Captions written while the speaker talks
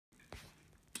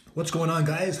What's going on,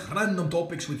 guys? Random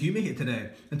topics with Yumi here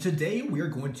today. And today we are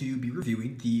going to be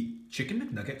reviewing the chicken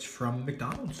McNuggets from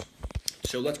McDonald's.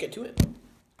 So let's get to it.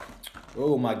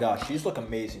 Oh my gosh, these look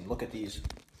amazing. Look at these.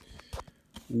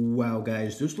 Wow,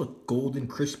 guys, those look golden,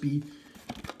 crispy.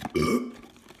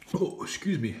 Oh,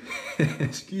 excuse me.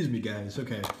 Excuse me, guys.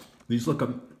 Okay. These look,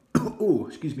 oh,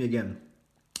 excuse me again.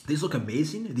 These look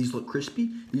amazing. These look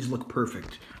crispy. These look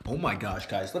perfect. Oh my gosh,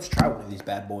 guys. Let's try one of these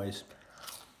bad boys.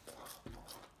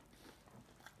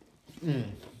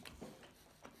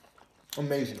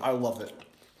 Amazing. I love it.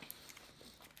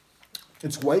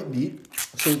 It's white meat,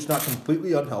 so it's not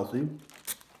completely unhealthy.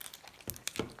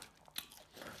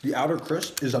 The outer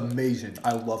crisp is amazing.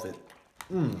 I love it.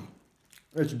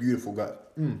 It's beautiful, guys.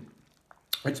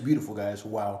 It's beautiful, guys.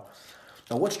 Wow.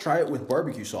 Now let's try it with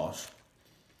barbecue sauce.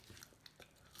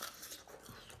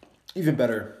 Even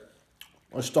better.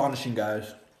 Astonishing,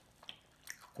 guys.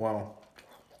 Wow.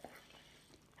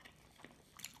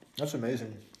 That's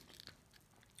amazing.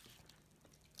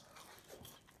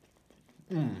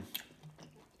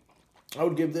 I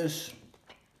would give this,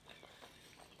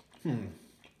 I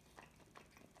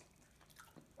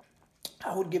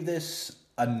would give this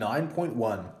a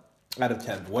 9.1 out of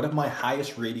 10. One of my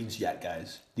highest ratings yet,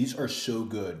 guys. These are so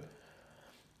good.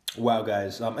 Wow,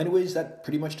 guys. Anyways, that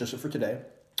pretty much does it for today.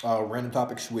 Random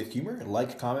topics with humor.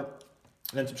 Like, comment,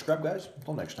 and subscribe, guys.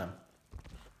 Until next time.